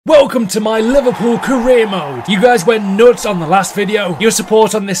welcome to my Liverpool career mode. You guys went nuts on the last video. Your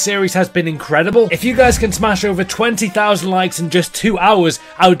support on this series has been incredible. If you guys can smash over 20,000 likes in just 2 hours,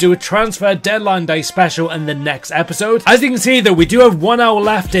 I'll do a transfer deadline day special in the next episode. As you can see though, we do have 1 hour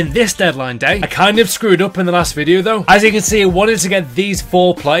left in this deadline day. I kind of screwed up in the last video though. As you can see, I wanted to get these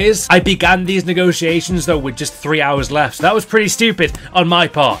 4 players. I began these negotiations though with just 3 hours left. So that was pretty stupid on my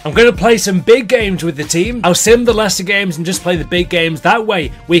part. I'm going to play some big games with the team. I'll sim the lesser games and just play the big games. That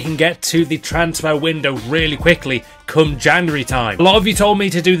way we can get to the transfer window really quickly come January time. A lot of you told me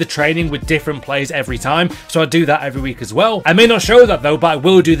to do the training with different players every time, so I do that every week as well. I may not show that though, but I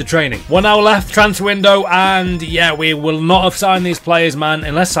will do the training. 1 hour left, transfer window, and yeah, we will not have signed these players, man,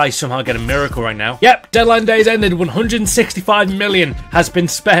 unless I somehow get a miracle right now. Yep, deadline day's ended. 165 million has been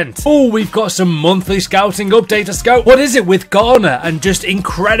spent. Oh, we've got some monthly scouting update to scout. What is it with Ghana and just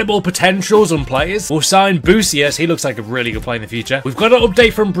incredible potentials on players? We'll sign Busias. He looks like a really good player in the future. We've got an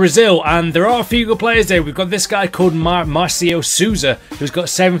update from Brazil, and there are a few good players there. We've got this guy called Marcio Souza, who's got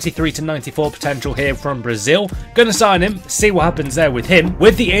 73 to 94 potential here from Brazil. Gonna sign him, see what happens there with him.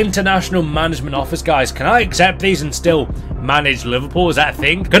 With the international management offers, guys, can I accept these and still manage Liverpool? Is that a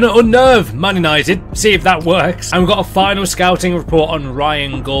thing? Gonna unnerve Man United, see if that works. And we've got a final scouting report on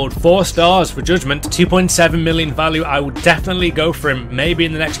Ryan Gold. 4 stars for judgment, 2.7 million value. I would definitely go for him, maybe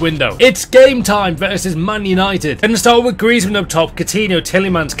in the next window. It's game time versus Man United. Gonna start with Griezmann up top, Coutinho,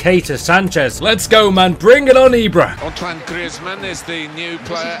 Tielemans, Keita, Sanchez. Let's go, man, bring it on, Ibra. Griezmann is the new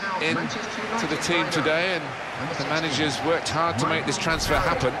player into the team today, and the manager's worked hard to make this transfer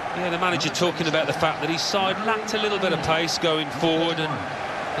happen. Yeah, the manager talking about the fact that his side lacked a little bit of pace going forward, and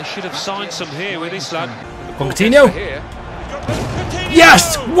they should have signed some here with this lad. Coutinho.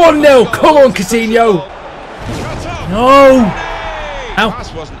 Yes! 1-0! Come on, Coutinho! No! Ow.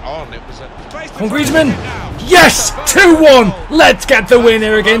 Pass wasn't on, it was a... Come on, Griezmann! Yes! 2-1! Let's get the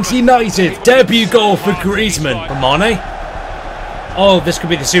winner against United. Debut goal for Griezmann. From Mane. Oh, this could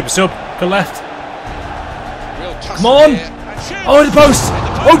be the super sub. Go left. Come on! Oh, the post!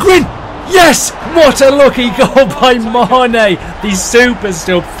 Oh, Green! Yes! What a lucky goal by Mane! The super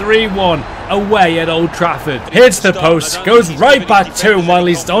sub 3-1 away at Old Trafford. Hits the post, goes right back to him while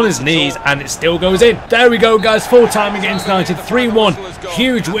he's on his knees, and it still goes in. There we go, guys. Full time against United. 3-1.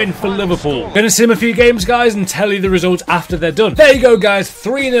 Huge win for Liverpool. Gonna sim a few games, guys, and tell you the results after they're done. There you go, guys.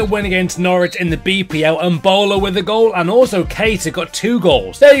 3-0 win against Norwich in the BPL, and Bowler with a goal, and also Keita got 2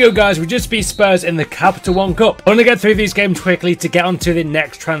 goals. There you go, guys. We just beat Spurs in the Capital One Cup. I want to get through these games quickly to get onto the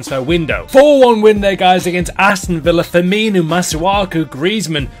next transfer window. 4-1 win there, guys, against Aston Villa. Firmino, Masuaku,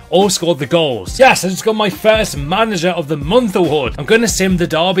 Griezmann all scored the goals. Yes, I just got my first Manager of the Month award. I'm going to sim the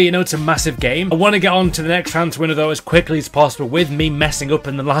derby. You know, it's a massive game. I want to get on to the next transfer window though as quickly as possible with me messing up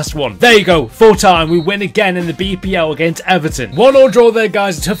in the last one. There you go, full time. We win again in the BPL against Everton. 1-1 draw there,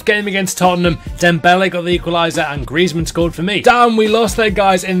 guys. A tough game against Tottenham. Dembele got the equaliser and Griezmann scored for me. Damn, we lost there,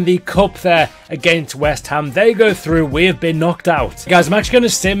 guys, in the cup there against West Ham. They go through. We have been knocked out. Guys, I'm actually going to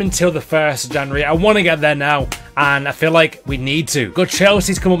sim until the 1st of January. I want to get there now, and I feel like we need to. Got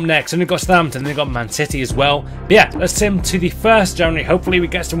Chelsea's come up next, and we've got Southampton, and then we've got Man City as well. But yeah, let's sim to the 1st of January. Hopefully we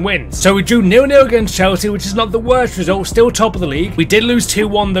get some wins. So we drew 0-0 against Chelsea, which is not the worst result. Still top of the league. We did lose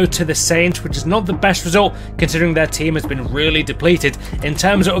 2-1 though to the Saints, which is not the best result considering their team has been really depleted. In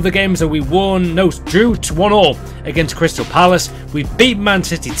terms of other games that we drew 1-1 against Crystal Palace. We beat Man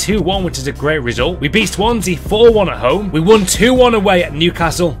City 2-1, which is a great result. We beat Swansea 4-1 at home. We won 2-1 away at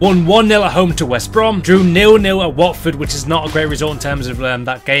Newcastle. Won 1-0 at home to West Brom. Drew 0-0 at Watford, which is not a great result in terms of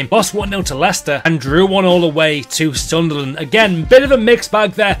that game. Lost 1-0 to Leicester and drew 1-1 away to Sunderland. Again, bit of a mixed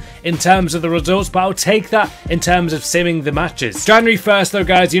bag there in terms of the results, but I'll take that in terms of simming the matches. January 1st though,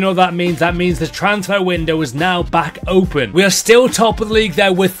 guys, you know what that means. That means the transfer window is now back open. We are still top of the league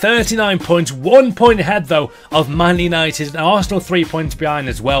there with 39 points. 1 point ahead though of Man United, and Arsenal 3 points behind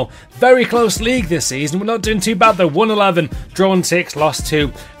as well. Very close league this season. We're not doing too bad though. 1-11, drawn 6, lost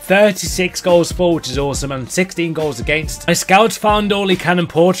 2. 36 goals for, which is awesome, and 16 goals against. My scouts found all he can in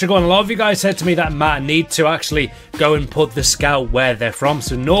Portugal, and a lot of you guys said to me that Matt need to actually go and put the scout where they're from.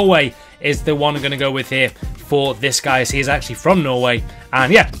 So Norway is the one I'm going to go with here for this guy, as he is actually from Norway.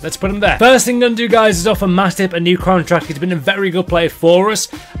 And yeah, let's put him there. First thing I'm going to do, guys, is offer Matip a new contract. He's been a very good player for us.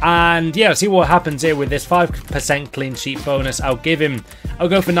 And yeah, see what happens here with this 5% clean sheet bonus. I'll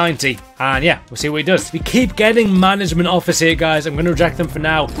go for 90. And yeah, we'll see what he does. We keep getting management offers here, guys. I'm going to reject them for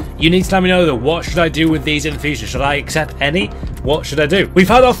now. You need to let me know, though, what should I do with these in the future? Should I accept any? What should I do? We've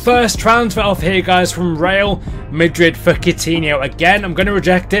had our first transfer off here, guys, from Real Madrid for Coutinho. Again, I'm going to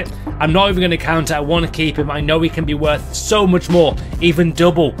reject it. I'm not even going to count it. I want to keep him. I know he can be worth so much more, even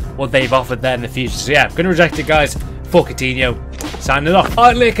double what they've offered there in the future. So yeah, I'm going to reject it, guys. For Coutinho. Sign it off.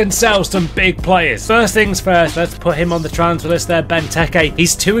 Finally can sell some big players. First things first, let's put him on the transfer list there, Benteke.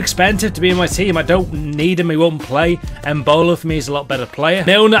 He's too expensive to be in my team. I don't need him, he won't play. Embolo for me is a lot better player.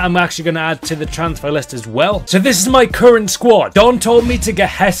 Milner I'm actually going to add to the transfer list as well. So this is my current squad. Don told me to get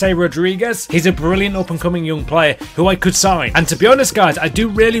Jesse Rodriguez. He's a brilliant up-and-coming young player who I could sign. And to be honest, guys, I do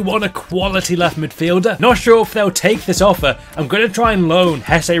really want a quality left midfielder. Not sure if they'll take this offer. I'm going to try and loan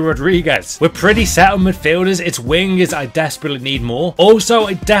Jesse Rodriguez. We're pretty set on midfielders. It's wingers I desperately need more. Also,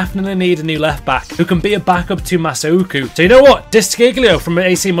 I definitely need a new left back who can be a backup to Masauku. So you know what? Descaglio from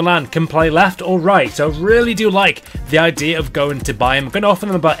AC Milan can play left or right. So I really do like the idea of going to buy him. I'm going to offer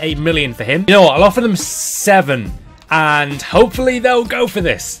them about 8 million for him. You know what? I'll offer them 7. And hopefully they'll go for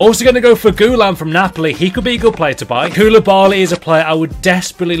this. Also going to go for Gulam from Napoli. He could be a good player to buy. Koulibaly is a player I would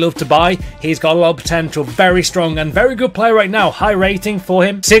desperately love to buy. He's got a lot of potential, very strong and very good player right now. High rating for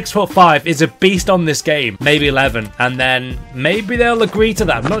him. 6'5", is a beast on this game. Maybe 11. And then maybe they'll agree to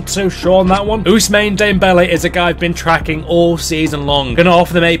that. I'm not so sure on that one. Ousmane Dembele is a guy I've been tracking all season long. Going to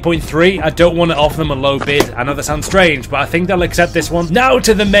offer them 8.3. I don't want to offer them a low bid. I know that sounds strange, but I think they'll accept this one. Now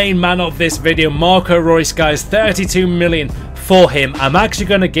to the main man of this video, Marco Reus, guys. 32 million for him. I'm actually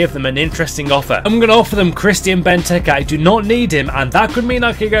going to give them an interesting offer. I'm going to offer them Christian Benteke. I do not need him, and that could mean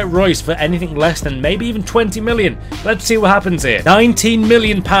I could get Reus for anything less than maybe even 20 million. Let's see what happens here. 19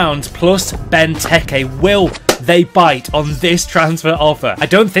 million pounds plus Benteke. Will they bite on this transfer offer? I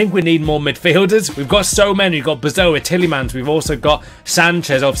don't think we need more midfielders. We've got so many. We've got Bazoa, Tillemans. We've also got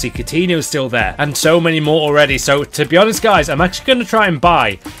Sanchez. Obviously, Coutinho's still there, and so many more already. So to be honest, guys, I'm actually going to try and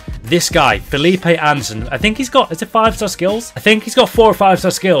buy this guy, Felipe Anderson. I think he's got, is it 5-star skills? I think he's got 4 or 5-star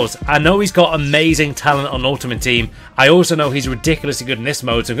skills. I know he's got amazing talent on Ultimate Team. I also know he's ridiculously good in this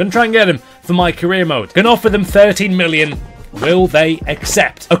mode, so I'm going to try and get him for my career mode. Going to offer them 13 million. Will they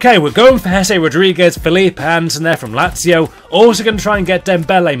accept? Okay, we're going for Jesse Rodriguez, Felipe Anderson there from Lazio. Also going to try and get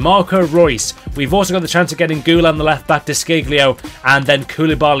Dembele, Marco Reus. We've also got the chance of getting Gulam, the left back, Descaglio, and then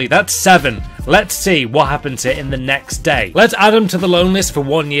Koulibaly. That's 7. Let's see what happens here in the next day. Let's add him to the loan list for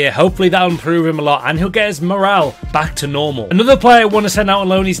 1 year. Hopefully that'll improve him a lot and he'll get his morale back to normal. Another player I want to send out on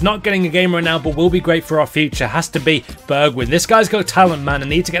loan. He's not getting a game right now, but will be great for our future. Has to be Bergwijn. This guy's got talent, man. I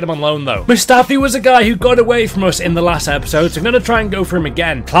need to get him on loan though. Mustafi was a guy who got away from us in the last episode, so I'm going to try and go for him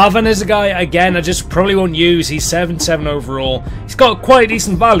again. Klavan is a guy, again, I just probably won't use. He's 7-7 overall. He's got quite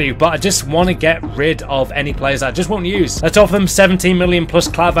decent value, but I just want to get rid of any players that I just won't use. Let's offer them 17 million plus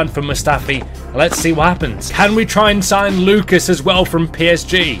Klavan for Mustafi. Let's see what happens. Can we try and sign Lucas as well from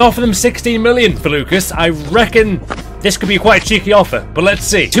PSG? Offer them 16 million for Lucas. I reckon this could be quite a cheeky offer, but let's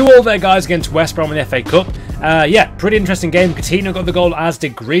see. 2 all their guys against West Brom in the FA Cup. Yeah, pretty interesting game. Coutinho got the goal, as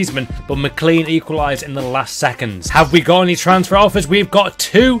did Griezmann, but McLean equalised in the last seconds. Have we got any transfer offers? We've got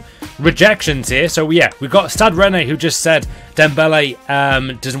 2 rejections here. So yeah, we've got Stade Rennais who just said Dembele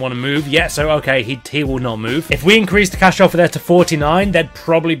doesn't want to move. Yeah, so okay, he will not move. If we increase the cash offer there to 49, they'd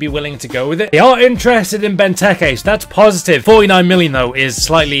probably be willing to go with it. They are interested in Benteke, so that's positive. 49 million though is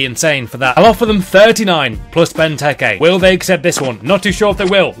slightly insane for that. I'll offer them 39 plus Benteke. Will they accept this one? Not too sure if they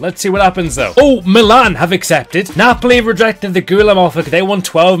will. Let's see what happens though. Oh, Milan have accepted. Napoli have rejected the Gulam offer because they want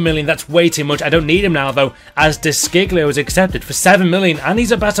 12 million. That's way too much. I don't need him now though, as Descaglio is accepted for 7 million, and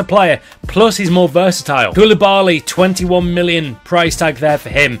he's a better player. Plus he's more versatile. Koulibaly, 21 million price tag there for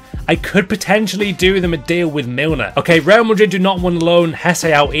him. I could potentially do them a deal with Milner. Okay, Real Madrid do not want to loan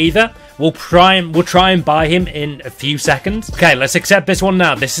Jesse out either. We'll try and buy him in a few seconds. Okay, let's accept this one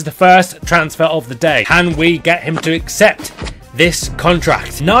now. This is the first transfer of the day. Can we get him to accept this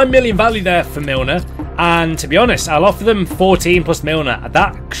contract? 9 million value there for Milner. And to be honest, I'll offer them 14 plus Milner.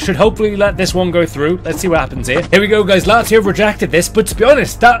 That should hopefully let this one go through. Let's see what happens here. Here we go, guys. Lazio have rejected this, but to be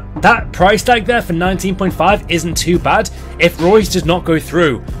honest, that price tag there for 19.5 isn't too bad. If Reus does not go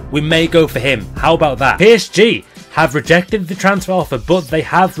through, we may go for him. How about that? PSG have rejected the transfer offer, but they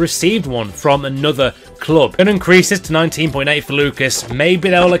have received one from another club. Gonna increase this to 19.8 for Lucas. Maybe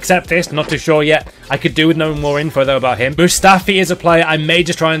they'll accept this, not too sure yet. I could do with no more info though about him. Mustafi is a player I may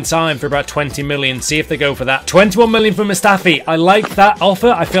just try and sign for about 20 million, see if they go for that. 21 million for Mustafi. I like that offer.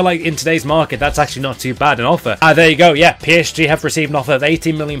 I feel like in today's market that's actually not too bad an offer. There you go. Yeah, PSG have received an offer of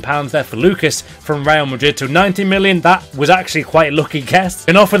 18 million pounds there for Lucas from Real Madrid. So 19 million, that was actually quite a lucky guess.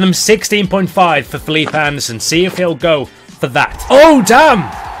 Can offer them 16.5 for Felipe Anderson, see if he'll go for that. Oh damn.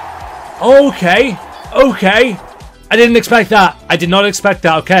 Okay, I didn't expect that. I did not expect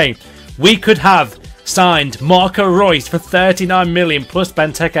that. Okay, we could have signed Marco Reus for 39 million plus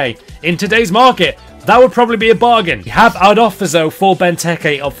Benteke in today's market. That would probably be a bargain. We have had offers though for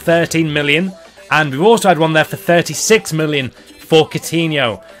Benteke of 13 million, and we've also had one there for 36 million for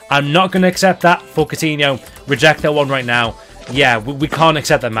Coutinho. I'm not going to accept that for Coutinho. Reject that one right now. Yeah, we can't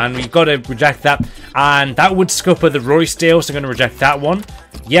accept that, man. We've got to reject that. And that would scupper the REUS deal, so I'm going to reject that one.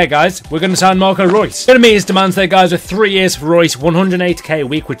 Yeah, guys, we're going to sign Marco Reus. Going to meet his demands there, guys, with 3 years for Reus, 180k a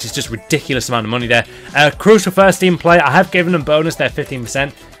week, which is just ridiculous amount of money there. Crucial first team player. I have given him bonus there, 15%.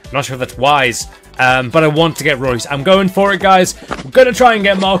 I'm not sure if that's wise. But I want to get Reus. I'm going for it, guys. We're going to try and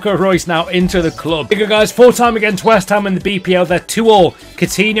get Marco Reus now into the club. Here you go, guys. Full time against West Ham in the BPL. They're 2-2.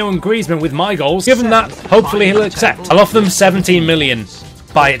 Coutinho and Griezmann with my goals. Given that, hopefully he'll accept. I'll offer them 17 million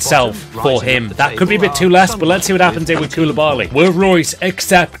by itself for him. That could be a bit too less, but let's see what happens here with Koulibaly. Will Reus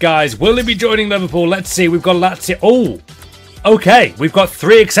accept, guys? Will he be joining Liverpool? Let's see. We've got Lazio. Oh, okay. We've got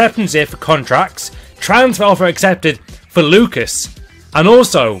 3 acceptances here for contracts. Transfer offer accepted for Lucas. And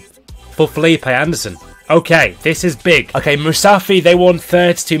also for Felipe Anderson. Okay, this is big. Okay, Mustafi, they want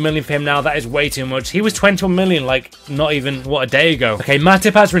 32 million for him now. That is way too much. He was 21 million, like, not even, what, a day ago. Okay,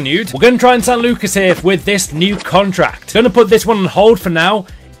 Matip has renewed. We're going to try and sign Lucas here with this new contract. Going to put this one on hold for now.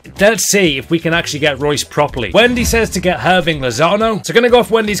 Let's see if we can actually get Reus properly. Wendy says to get Irving Lozano. So going to go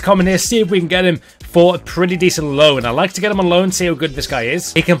off Wendy's comment here, see if we can get him for a pretty decent loan. I like to get him on loan, see how good this guy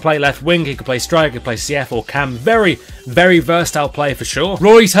is. He can play left wing, he can play striker, he can play CF or cam. Very, very versatile player for sure.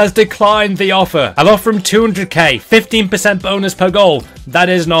 Reus has declined the offer. I'll offer him 200k, 15% bonus per goal. That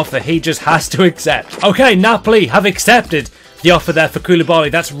is an offer he just has to accept. Okay, Napoli have accepted the offer there for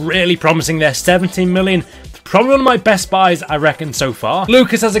Koulibaly. That's really promising there. 17 million. Probably one of my best buys, I reckon, so far.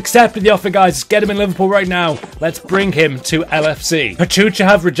 Lucas has accepted the offer, guys. Let's get him in Liverpool right now. Let's bring him to LFC. Pachuca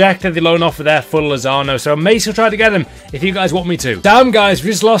have rejected the loan offer there for Lozano, so I may still try to get him if you guys want me to. Damn, guys, we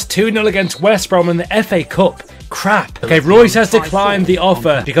just lost 2-0 against West Brom in the FA Cup. Crap. Okay, Reus has declined the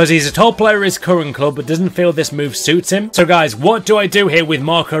offer because he's a top player at his current club but doesn't feel this move suits him. So, guys, what do I do here with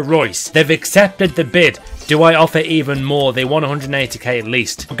Marco Reus? They've accepted the bid. Do I offer even more? They want 180k at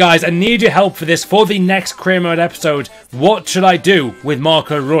least. But guys, I need your help for this for the next career mode episode. What should I do with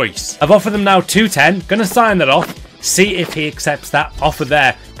Marco Reus? I've offered them now 210. Gonna sign that off. See if he accepts that offer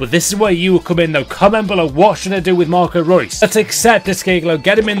there. But this is where you will come in though. Comment below, what should I do with Marco Reus? Let's accept Eskeglo,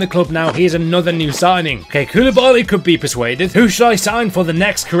 get him in the club now. Here's another new signing. Okay, Koulibaly could be persuaded. Who should I sign for the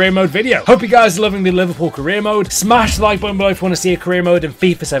next career mode video? Hope you guys are loving the Liverpool career mode. Smash the like button below if you want to see a career mode in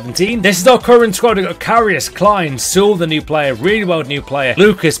FIFA 17. This is our current squad. We've got Karius, Klein, Sewell, the new player, really well new player.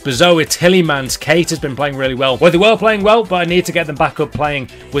 Lucas, Bezoa, Tillemans, Kate has been playing really well. Well, they were playing well, but I need to get them back up playing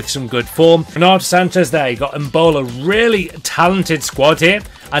with some good form. Renato Sanchez there. You got Mbola. Really talented squad here,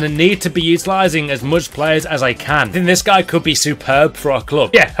 and I need to be utilising as much players as I can. I think this guy could be superb for our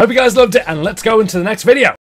club. Yeah, hope you guys loved it, and let's go into the next video.